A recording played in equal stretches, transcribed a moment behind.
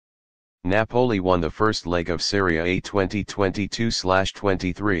Napoli won the first leg of Serie A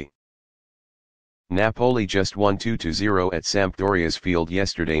 2022/23. Napoli just won 2-0 at Sampdoria's field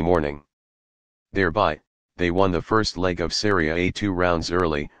yesterday morning. Thereby, they won the first leg of Serie A 2 rounds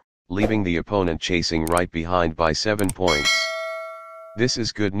early, leaving the opponent chasing right behind by 7 points. This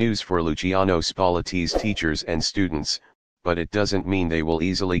is good news for Luciano Spalletti's teachers and students, but it doesn't mean they will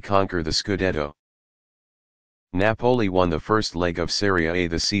easily conquer the Scudetto. Napoli won the first leg of Serie A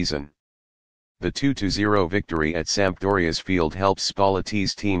this season. The 2-0 victory at Sampdoria's field helps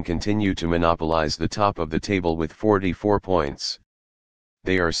Spalletti's team continue to monopolize the top of the table with 44 points.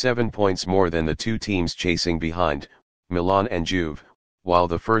 They are 7 points more than the two teams chasing behind, Milan and Juve, while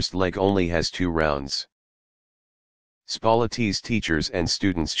the first leg only has 2 rounds. Spalletti's teachers and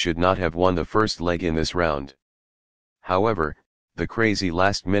students should not have won the first leg in this round. However, the crazy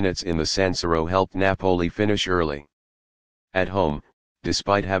last minutes in the San Siro helped Napoli finish early. At home,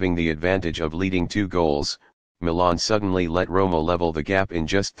 despite having the advantage of leading 2 goals, Milan suddenly let Roma level the gap in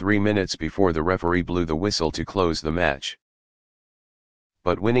just 3 minutes before the referee blew the whistle to close the match.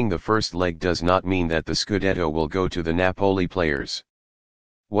 But winning the first leg does not mean that the Scudetto will go to the Napoli players.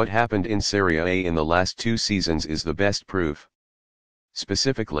 What happened in Serie A in the last 2 seasons is the best proof.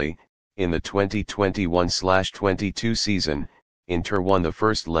 Specifically, in the 2021/22 season, Inter won the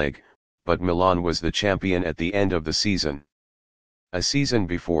first leg, but Milan was the champion at the end of the season. A season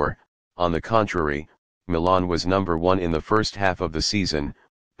before, on the contrary, Milan was number 1 in the first half of the season,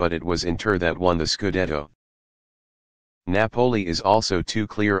 but it was Inter that won the Scudetto. Napoli is also too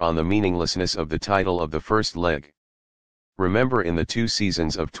clear on the meaninglessness of the title of the first leg. Remember, in the 2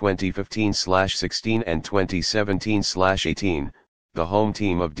 seasons of 2015/16 and 2017/18, the home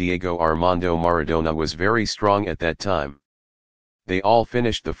team of Diego Armando Maradona was very strong at that time. They all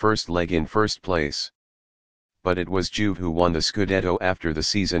finished the first leg in first place. But it was Juve who won the Scudetto after the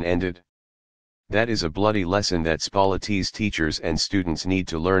season ended. That is a bloody lesson that Spalletti's teachers and students need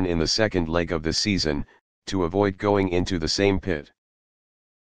to learn in the second leg of the season, to avoid going into the same pit.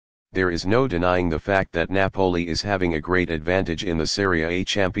 There is no denying the fact that Napoli is having a great advantage in the Serie A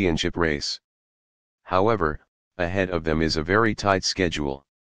championship race. However, ahead of them is a very tight schedule.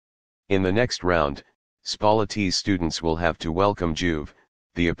 In the next round, Spalletti's students will have to welcome Juve.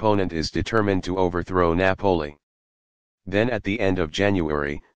 The opponent is determined to overthrow Napoli. Then at the end of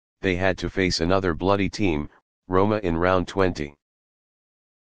January, they had to face another bloody team, Roma, in round 20.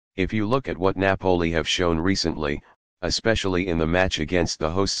 If you look at what Napoli have shown recently, especially in the match against the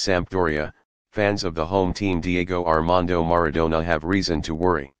host Sampdoria, fans of the home team Diego Armando Maradona have reason to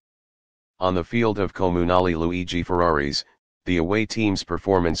worry. On the field of Comunale Luigi Ferraris, the away team's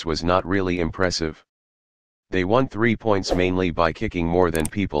performance was not really impressive. They won 3 points mainly by kicking more than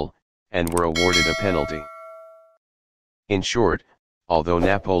people, and were awarded a penalty. In short, although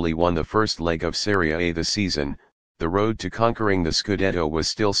Napoli won the first leg of Serie A this season, the road to conquering the Scudetto was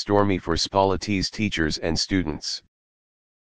still stormy for Spalletti's teachers and students.